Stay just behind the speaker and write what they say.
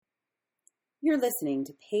You're listening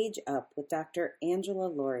to Page Up with Dr.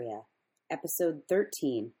 Angela Lauria, Episode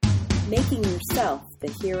 13, Making Yourself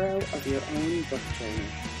the Hero of Your Own Book Journey.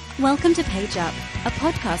 Welcome to Page Up, a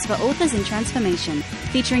podcast for authors in transformation,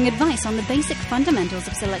 featuring advice on the basic fundamentals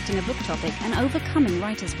of selecting a book topic and overcoming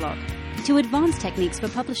writer's block, to advanced techniques for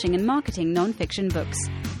publishing and marketing non-fiction books.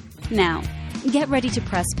 Now, get ready to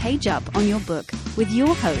press Page Up on your book with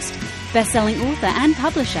your host, best-selling author and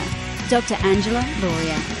publisher, Dr. Angela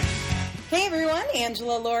Lauria. Hey everyone,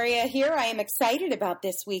 Angela Lauria here. I am excited about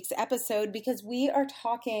this week's episode because we are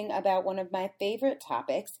talking about one of my favorite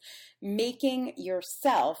topics, making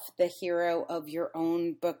yourself the hero of your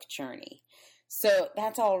own book journey. So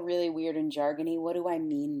that's all really weird and jargony. What do I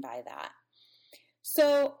mean by that?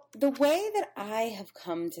 So the way that I have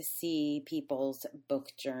come to see people's book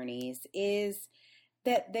journeys is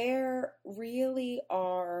that there really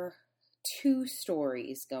are two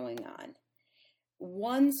stories going on.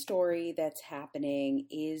 One story that's happening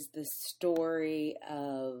is the story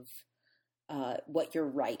of what you're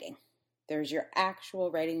writing. There's your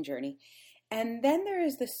actual writing journey. And then there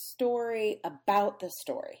is the story about the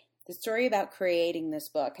story about creating this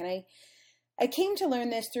book. And I came to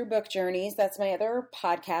learn this through Book Journeys. That's my other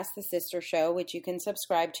podcast, The Sister Show, which you can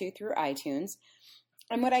subscribe to through iTunes.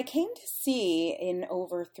 And what I came to see in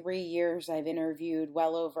over 3 years, I've interviewed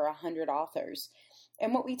well over 100 authors.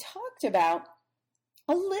 And what we talked about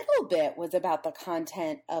a little bit was about the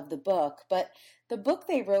content of the book, but the book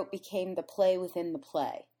they wrote became the play within the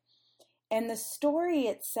play. And the story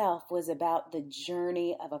itself was about the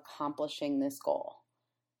journey of accomplishing this goal.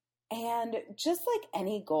 And just like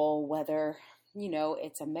any goal, whether,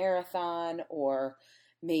 it's a marathon or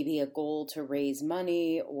maybe a goal to raise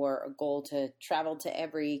money or a goal to travel to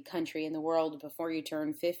every country in the world before you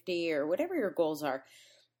turn 50 or whatever your goals are,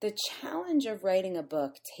 the challenge of writing a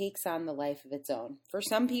book takes on the life of its own. For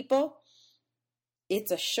some people, it's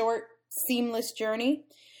a short, seamless journey.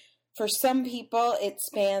 For some people, it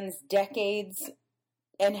spans decades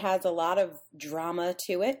and has a lot of drama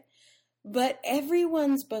to it. But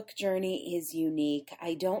everyone's book journey is unique.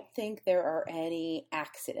 I don't think there are any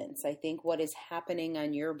accidents. I think what is happening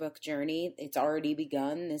on your book journey, it's already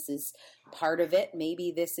begun. This is part of it.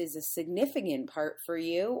 Maybe this is a significant part for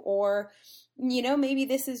you, or maybe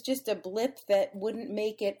this is just a blip that wouldn't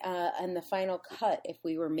make it in the final cut if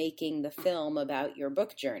we were making the film about your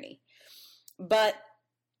book journey. But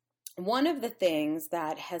one of the things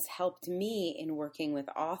that has helped me in working with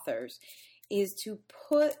authors is to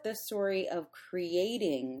put the story of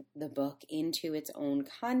creating the book into its own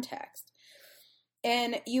context.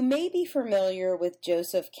 And you may be familiar with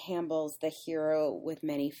Joseph Campbell's The Hero with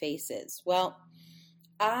Many Faces. Well,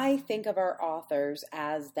 I think of our authors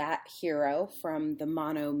as that hero from the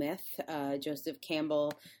monomyth. Joseph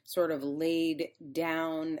Campbell sort of laid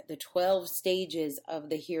down the 12 stages of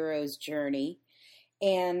the hero's journey.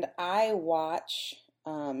 And I watch,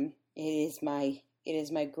 it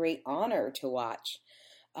is my great honor to watch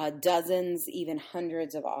dozens, even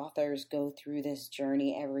hundreds of authors go through this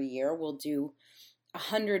journey every year. We'll do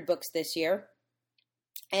 100 books this year.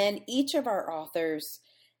 And each of our authors,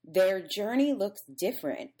 their journey looks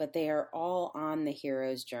different, but they are all on the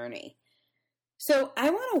hero's journey. So I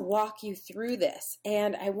want to walk you through this,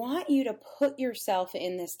 and I want you to put yourself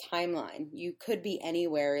in this timeline. You could be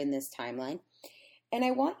anywhere in this timeline. And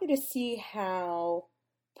I want you to see how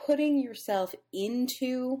putting yourself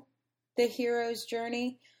into the hero's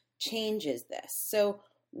journey changes this. So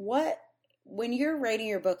when you're writing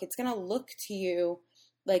your book, it's going to look to you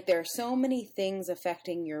like there are so many things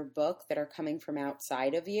affecting your book that are coming from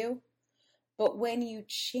outside of you. But when you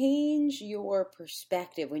change your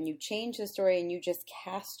perspective, when you change the story and you just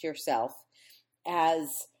cast yourself as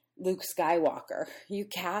Luke Skywalker, you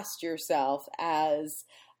cast yourself as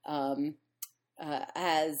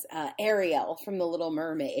Ariel from The Little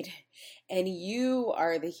Mermaid, and you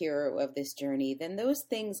are the hero of this journey, then those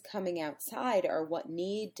things coming outside are what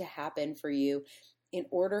need to happen for you in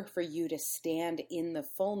order for you to stand in the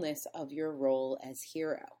fullness of your role as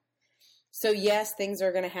hero. So yes, things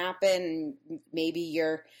are going to happen. Maybe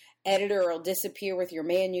your editor will disappear with your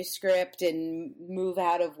manuscript and move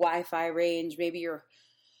out of Wi-Fi range. Maybe your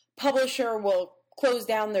publisher will close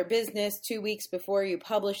down their business 2 weeks before you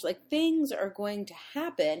publish. Like, things are going to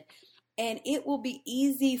happen, and it will be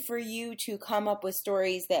easy for you to come up with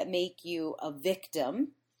stories that make you a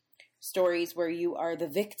victim, stories where you are the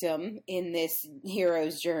victim in this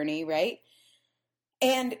hero's journey, right?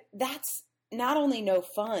 And that's not only no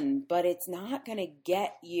fun, but it's not going to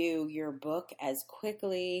get you your book as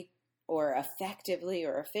quickly or effectively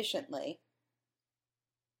or efficiently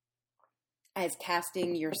as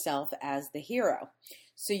casting yourself as the hero.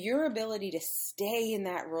 So your ability to stay in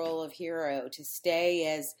that role of hero, to stay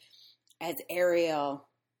as Ariel,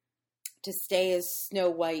 to stay as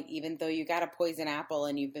Snow White, even though you got a poison apple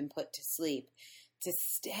and you've been put to sleep, to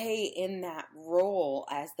stay in that role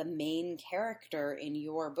as the main character in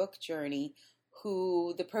your book journey,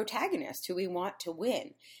 the protagonist, who we want to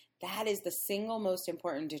win. That is the single most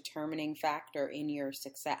important determining factor in your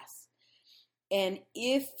success. And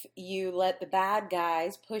if you let the bad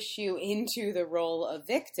guys push you into the role of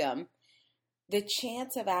victim, the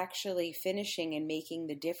chance of actually finishing and making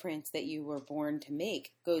the difference that you were born to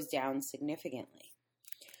make goes down significantly.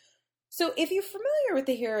 So if you're familiar with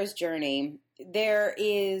the hero's journey, there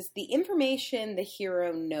is the information the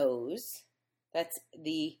hero knows. That's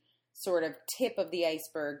the sort of tip of the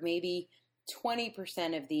iceberg. Maybe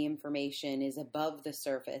 20% of the information is above the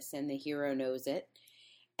surface and the hero knows it.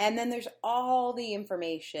 And then there's all the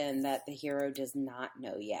information that the hero does not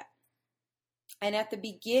know yet. And at the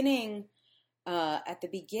beginning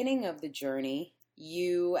of the journey,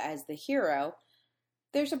 you as the hero,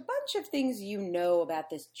 there's a bunch of things you know about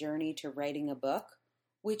this journey to writing a book,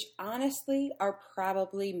 which honestly are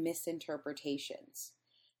probably misinterpretations,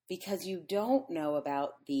 because you don't know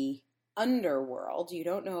about the underworld. You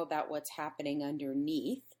don't know about what's happening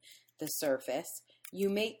underneath the surface. You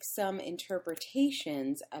make some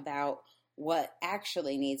interpretations about what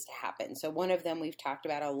actually needs to happen. So one of them we've talked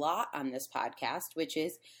about a lot on this podcast, which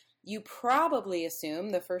is you probably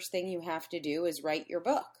assume the first thing you have to do is write your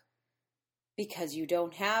book, because you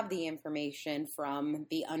don't have the information from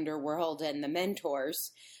the underworld and the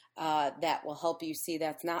mentors that will help you see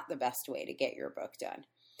that's not the best way to get your book done.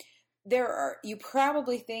 You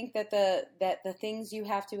probably think that the things you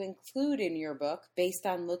have to include in your book based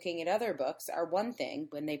on looking at other books are one thing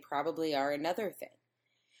when they probably are another thing.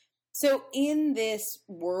 So in this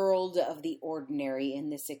world of the ordinary, in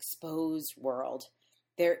this exposed world,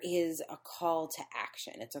 there is a call to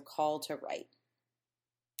action. It's a call to write.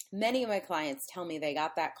 Many of my clients tell me they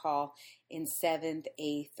got that call in 7th,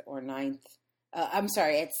 8th, or 9th.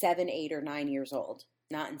 At 7, 8, or 9 years old.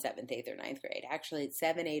 Not in 7th, 8th, or 9th grade. Actually, at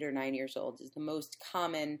 7, 8, or 9 years old is the most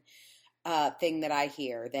common thing that I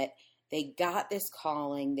hear, that they got this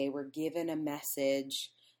calling, they were given a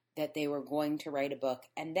message that they were going to write a book,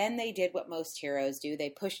 and then they did what most heroes do. They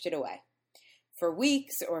pushed it away. For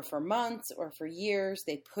weeks or for months or for years,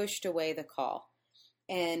 they pushed away the call.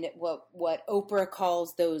 And what Oprah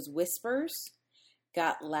calls those whispers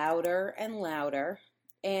got louder and louder.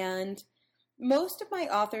 And most of my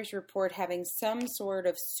authors report having some sort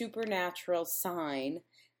of supernatural sign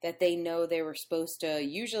that they know they were supposed to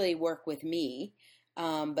usually work with me,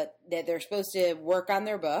 but that they're supposed to work on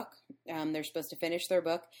their book. They're supposed to finish their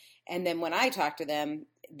book. And then when I talk to them,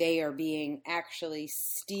 they are being actually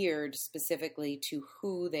steered specifically to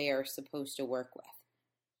who they are supposed to work with.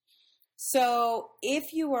 So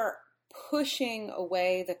if you are pushing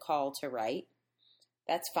away the call to write,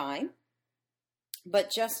 that's fine.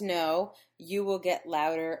 But just know you will get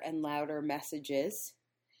louder and louder messages,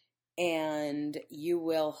 and you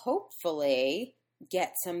will hopefully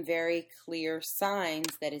get some very clear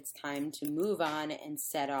signs that it's time to move on and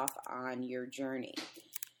set off on your journey.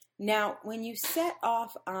 Now, when you set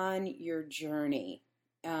off on your journey,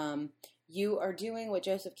 you are doing what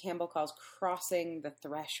Joseph Campbell calls crossing the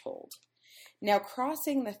threshold. Now,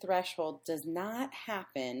 crossing the threshold does not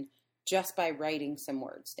happen just by writing some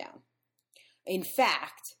words down. In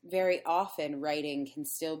fact, very often writing can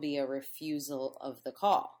still be a refusal of the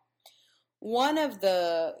call. One of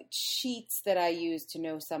the cheats that I use to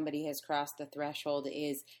know somebody has crossed the threshold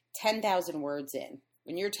is 10,000 words in.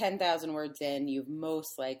 When you're 10,000 words in, you've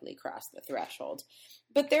most likely crossed the threshold.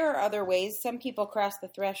 But there are other ways. Some people cross the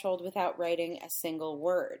threshold without writing a single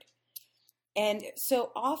word. And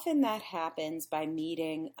so often that happens by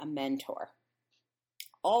meeting a mentor.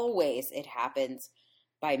 Always it happens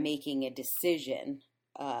by making a decision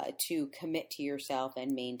to commit to yourself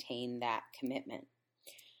and maintain that commitment.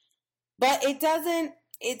 But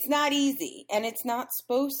it's not easy, and it's not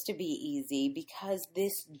supposed to be easy, because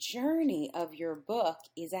this journey of your book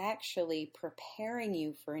is actually preparing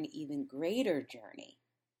you for an even greater journey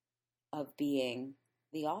of being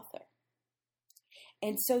the author.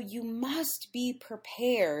 And so you must be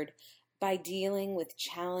prepared by dealing with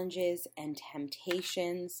challenges and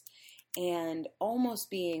temptations and almost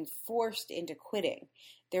being forced into quitting.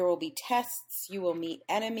 There will be tests, you will meet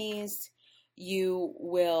enemies, you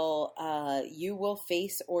will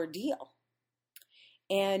face ordeal,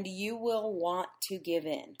 and you will want to give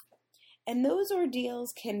in. And those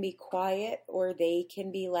ordeals can be quiet or they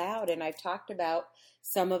can be loud. And I've talked about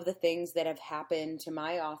some of the things that have happened to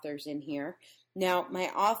my authors in here. Now, my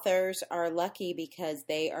authors are lucky because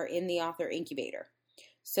they are in the author incubator.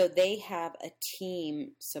 So they have a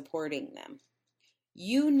team supporting them.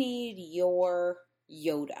 You need your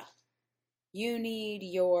Yoda. You need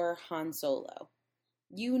your Han Solo.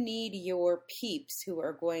 You need your peeps who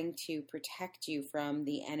are going to protect you from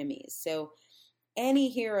the enemies. So any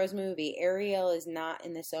hero's movie, Ariel is not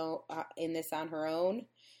in this on her own.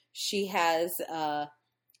 She has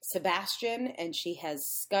Sebastian, and she has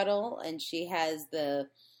Scuttle, and she has the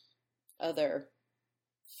other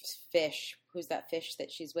fish. Who's that fish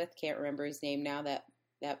that she's with? Can't remember his name now.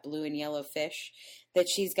 That blue and yellow fish that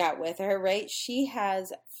she's got with her, right? She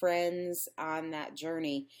has friends on that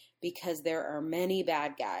journey because there are many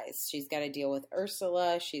bad guys. She's got to deal with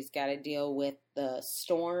Ursula. She's got to deal with the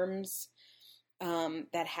storms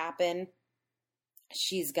that happen.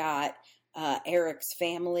 She's got Eric's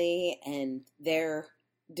family and their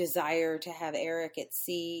desire to have Eric at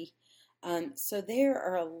sea. So there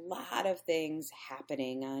are a lot of things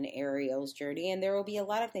happening on Ariel's journey, and there will be a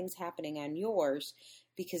lot of things happening on yours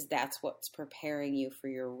because that's what's preparing you for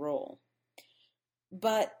your role.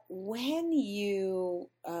 But when you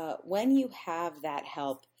have that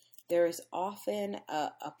help, there is often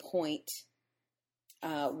a point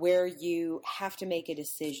where you have to make a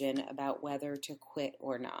decision about whether to quit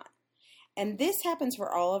or not. And this happens for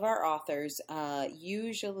all of our authors,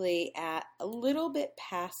 usually at a little bit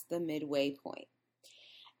past the midway point.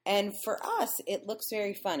 And for us, it looks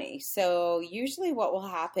very funny. So usually what will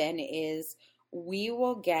happen is we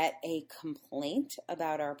will get a complaint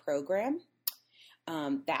about our program.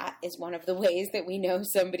 That is one of the ways that we know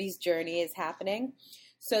somebody's journey is happening.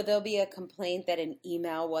 So there'll be a complaint that an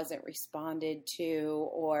email wasn't responded to,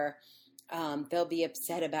 or they'll be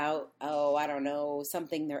upset about,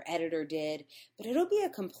 something their editor did. But it'll be a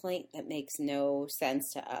complaint that makes no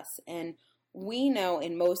sense to us. And we know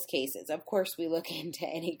in most cases, of course, we look into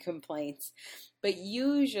any complaints, but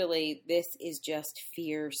usually this is just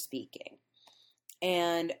fear speaking.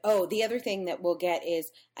 And, the other thing that we'll get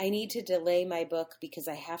is, I need to delay my book because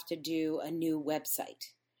I have to do a new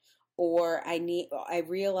website. Or I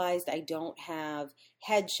realized I don't have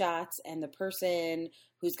headshots, and the person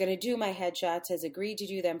who's going to do my headshots has agreed to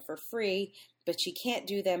do them for free, but she can't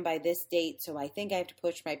do them by this date, so I think I have to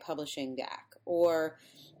push my publishing back. Or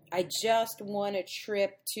I just won a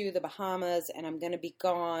trip to the Bahamas, and I'm going to be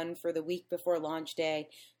gone for the week before launch day,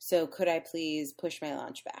 so could I please push my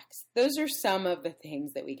launch back? Those are some of the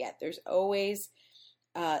things that we get. There's always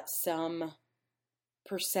some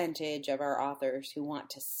percentage of our authors who want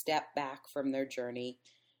to step back from their journey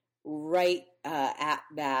right at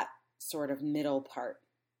that sort of middle part.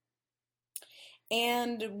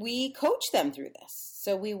 And we coach them through this.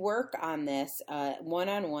 So we work on this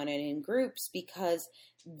one-on-one and in groups because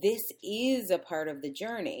this is a part of the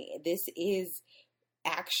journey. This is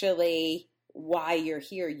actually why you're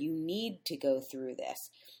here. You need to go through this.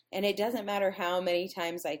 And it doesn't matter how many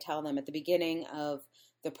times I tell them at the beginning of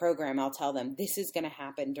the program, I'll tell them this is going to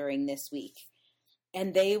happen during this week.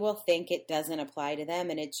 And they will think it doesn't apply to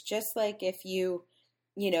them. And it's just like if you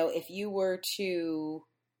were to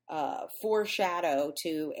foreshadow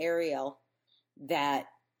to Ariel that,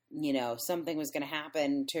 something was going to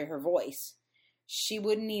happen to her voice, she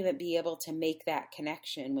wouldn't even be able to make that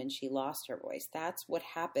connection when she lost her voice. That's what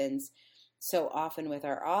happens so often with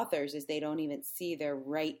our authors, is they don't even see they're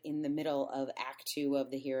right in the middle of Act 2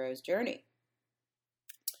 of the hero's journey.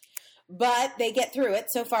 But they get through it.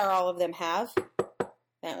 So far, all of them have.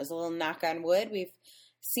 That was a little knock on wood. We've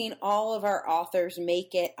seen all of our authors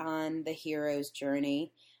make it on the hero's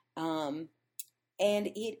journey. And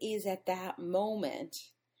it is at that moment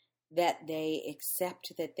that they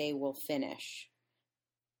accept that they will finish,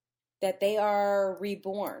 that they are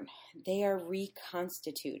reborn, they are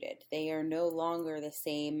reconstituted. They are no longer the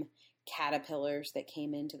same caterpillars that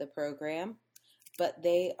came into the program, but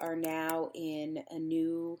they are now in a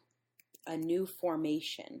new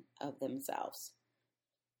formation of themselves.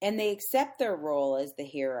 And they accept their role as the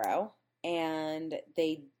hero, and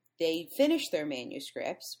they finish their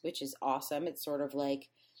manuscripts, which is awesome. It's sort of like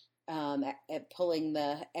pulling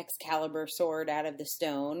the Excalibur sword out of the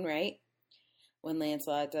stone, right? When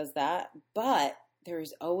Lancelot does that. But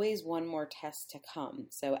there's always one more test to come.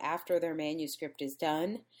 So after their manuscript is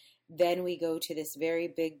done, then we go to this very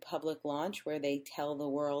big public launch where they tell the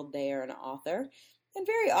world they are an author. And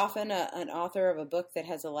very often an author of a book that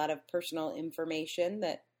has a lot of personal information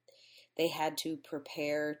that they had to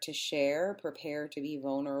prepare to share, prepare to be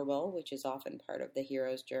vulnerable, which is often part of the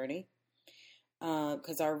hero's journey.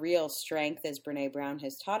 because our real strength, as Brene Brown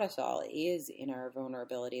has taught us all, is in our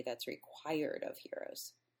vulnerability that's required of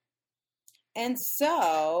heroes. And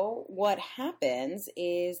so what happens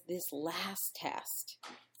is this last test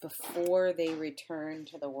before they return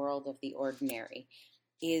to the world of the ordinary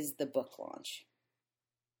is the book launch.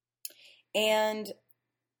 And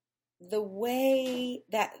the way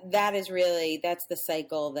that is really, that's the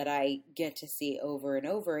cycle that I get to see over and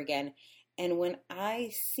over again. And when I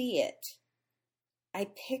see it, I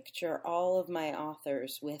picture all of my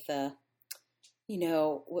authors with kind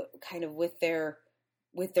of with their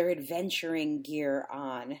adventuring gear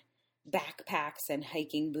on, backpacks and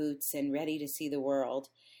hiking boots and ready to see the world.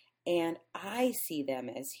 And I see them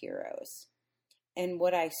as heroes. And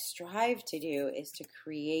what I strive to do is to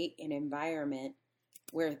create an environment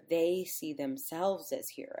where they see themselves as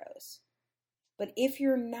heroes. But if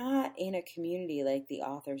you're not in a community like the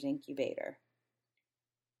Authors Incubator,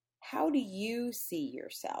 how do you see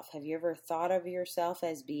yourself? Have you ever thought of yourself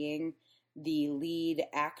as being the lead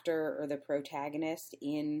actor or the protagonist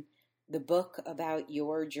in the book about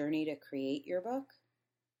your journey to create your book?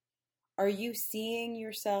 Are you seeing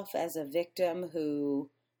yourself as a victim who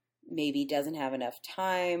maybe doesn't have enough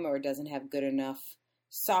time or doesn't have good enough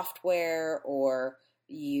software, or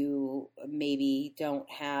you maybe don't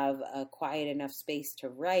have a quiet enough space to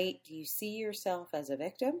write? Do you see yourself as a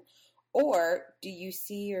victim, or do you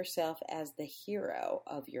see yourself as the hero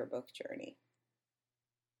of your book journey?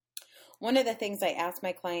 One of the things I ask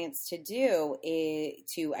my clients to do is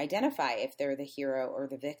to identify if they're the hero or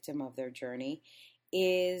the victim of their journey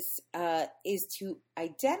is to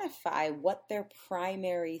identify what their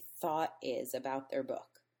primary thought is about their book.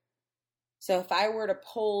 So if I were to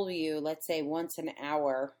poll you, let's say once an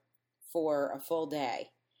hour for a full day,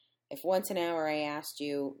 if once an hour I asked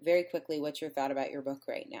you very quickly what's your thought about your book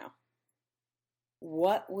right now,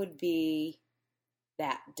 what would be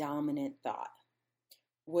that dominant thought?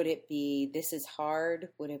 Would it be, this is hard?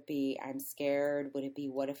 Would it be, I'm scared? Would it be,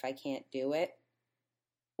 what if I can't do it?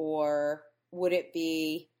 Or would it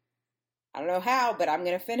be, I don't know how, but I'm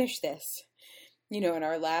going to finish this? In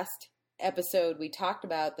our last episode, we talked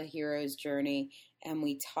about the hero's journey, and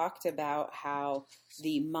we talked about how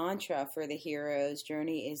the mantra for the hero's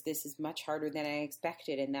journey is, this is much harder than I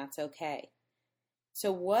expected, and that's okay.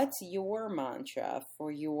 So what's your mantra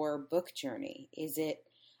for your book journey? Is it,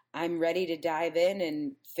 I'm ready to dive in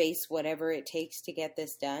and face whatever it takes to get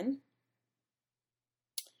this done?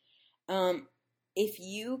 If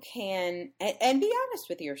you can, and be honest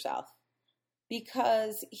with yourself,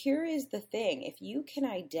 because here is the thing, if you can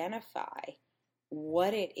identify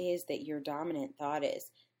what it is that your dominant thought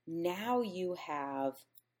is, now you have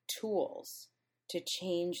tools to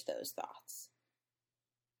change those thoughts.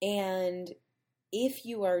 And if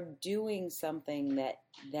you are doing something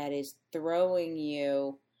that is throwing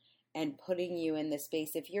you and putting you in the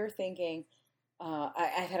space, if you're thinking,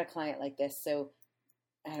 I've had a client like this, so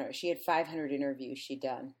I don't know, she had 500 interviews she'd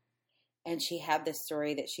done, and she had this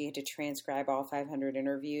story that she had to transcribe all 500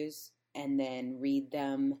 interviews and then read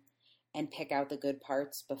them and pick out the good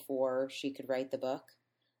parts before she could write the book.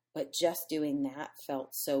 But just doing that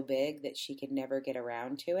felt so big that she could never get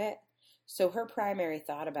around to it. So her primary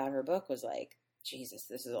thought about her book was like, Jesus,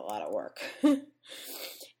 this is a lot of work. And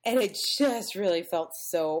it just really felt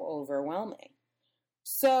so overwhelming.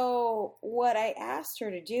 So what I asked her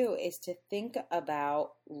to do is to think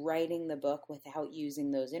about writing the book without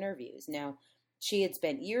using those interviews. Now, she had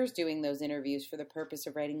spent years doing those interviews for the purpose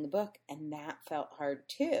of writing the book, and that felt hard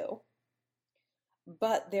too.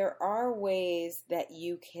 But there are ways that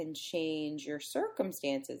you can change your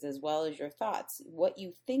circumstances as well as your thoughts. What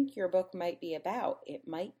you think your book might be about, it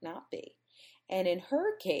might not be. And in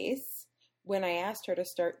her case, when I asked her to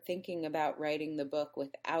start thinking about writing the book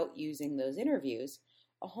without using those interviews,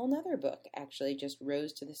 a whole nother book actually just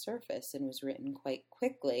rose to the surface and was written quite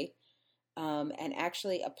quickly. And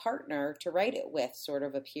actually a partner to write it with sort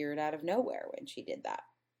of appeared out of nowhere when she did that.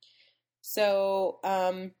 So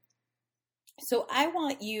I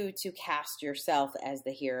want you to cast yourself as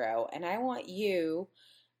the hero, and I want you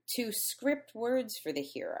to script words for the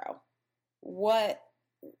hero. What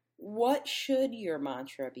should your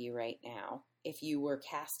mantra be right now if you were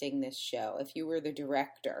casting this show, if you were the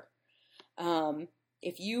director?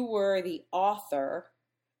 If you were the author,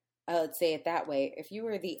 let's say it that way, if you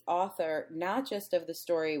were the author not just of the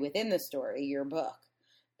story within the story, your book,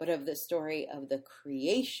 but of the story of the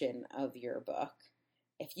creation of your book,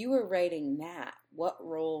 if you were writing that, what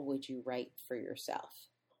role would you write for yourself?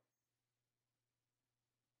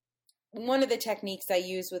 One of the techniques I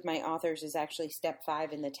use with my authors is actually step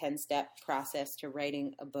 5 in the 10-step process to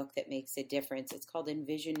writing a book that makes a difference. It's called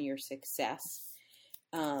Envision Your Success.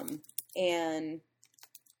 And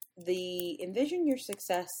the Envision Your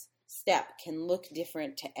Success step can look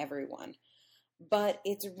different to everyone, but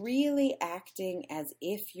it's really acting as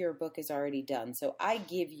if your book is already done. So I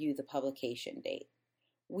give you the publication date.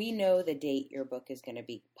 We know the date your book is going to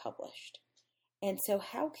be published. And so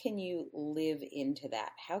how can you live into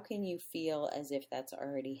that? How can you feel as if that's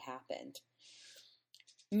already happened?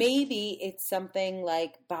 Maybe it's something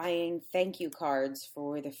like buying thank you cards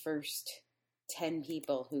for the first 10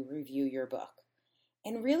 people who review your book,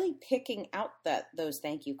 and really picking out those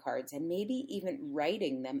thank you cards and maybe even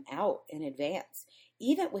writing them out in advance,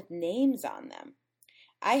 even with names on them.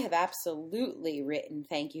 I have absolutely written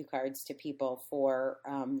thank you cards to people for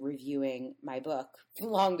reviewing my book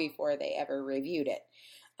long before they ever reviewed it.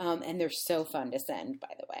 And they're so fun to send,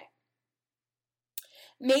 by the way.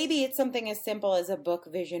 Maybe it's something as simple as a book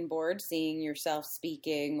vision board, seeing yourself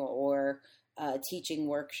speaking or teaching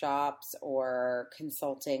workshops or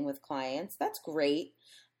consulting with clients. That's great.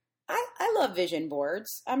 I love vision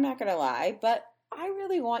boards. I'm not going to lie, but I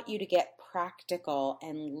really want you to get practical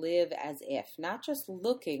and live as if, not just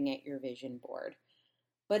looking at your vision board.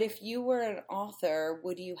 But if you were an author,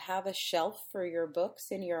 would you have a shelf for your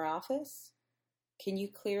books in your office? Can you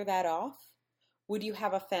clear that off? Would you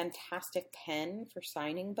have a fantastic pen for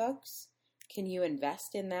signing books? Can you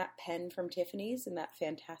invest in that pen from Tiffany's, in that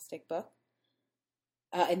fantastic book?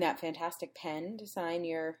 In that fantastic pen to sign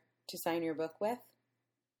your book with?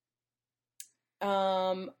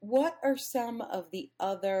 What are some of the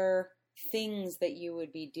other things that you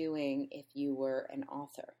would be doing if you were an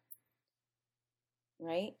author?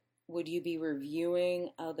 Right? Would you be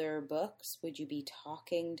reviewing other books? Would you be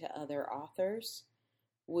talking to other authors?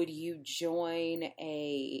 Would you join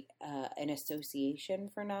an association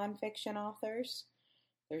for nonfiction authors?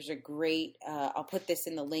 There's a great, I'll put this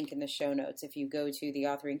in the link in the show notes. If you go to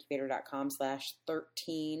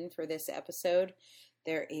theauthorincubator.com/13 for this episode,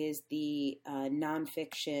 there is the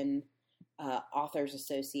Nonfiction Authors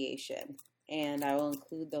Association, and I will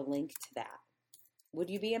include the link to that. Would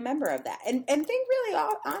you be a member of that? And think really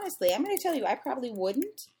honestly, I'm going to tell you, I probably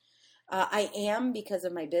wouldn't. I am because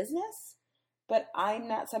of my business, but I'm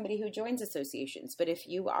not somebody who joins associations. But if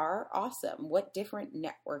you are, awesome. What different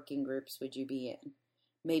networking groups would you be in?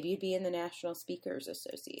 Maybe you'd be in the National Speakers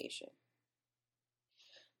Association.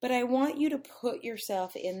 But I want you to put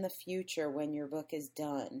yourself in the future when your book is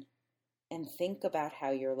done and think about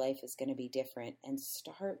how your life is going to be different and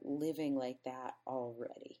start living like that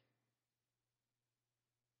already.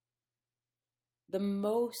 The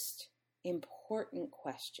most important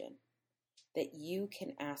question that you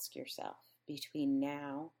can ask yourself between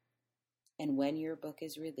now and when your book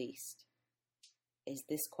is released is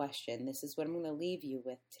this question. This is what I'm going to leave you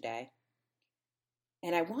with today.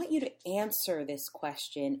 And I want you to answer this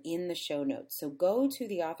question in the show notes. So go to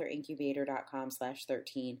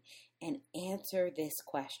theauthorincubator.com/13 and answer this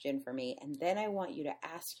question for me. And then I want you to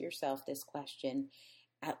ask yourself this question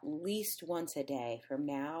at least once a day from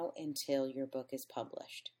now until your book is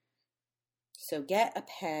published. So get a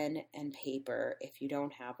pen and paper if you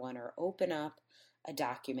don't have one, or open up a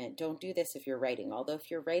document. Don't do this if you're writing. Although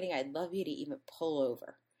if you're writing, I'd love you to even pull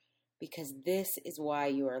over, because this is why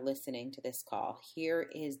you are listening to this call. Here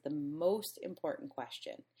is the most important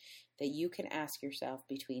question that you can ask yourself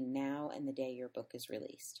between now and the day your book is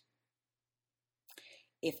released.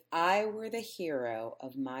 If I were the hero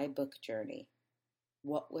of my book journey,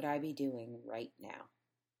 what would I be doing right now?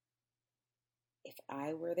 If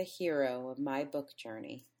I were the hero of my book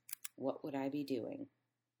journey, what would I be doing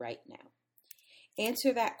right now?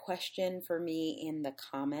 Answer that question for me in the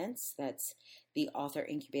comments. That's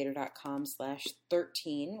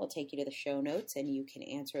theauthorincubator.com/13. We'll take you to the show notes and you can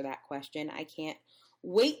answer that question. I can't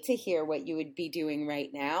wait to hear what you would be doing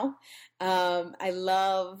right now. I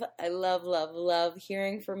love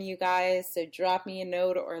hearing from you guys. So drop me a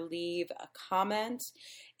note or leave a comment,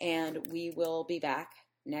 and we will be back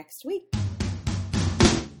next week.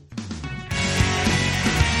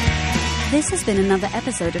 This has been another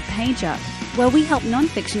episode of Page Up, where we help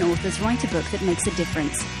nonfiction authors write a book that makes a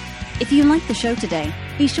difference. If you liked the show today,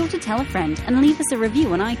 be sure to tell a friend and leave us a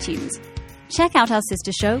review on iTunes. Check out our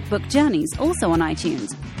sister show, Book Journeys, also on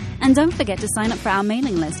iTunes. And don't forget to sign up for our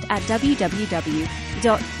mailing list at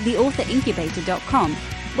www.theauthorincubator.com,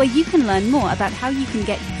 where you can learn more about how you can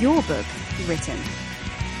get your book written.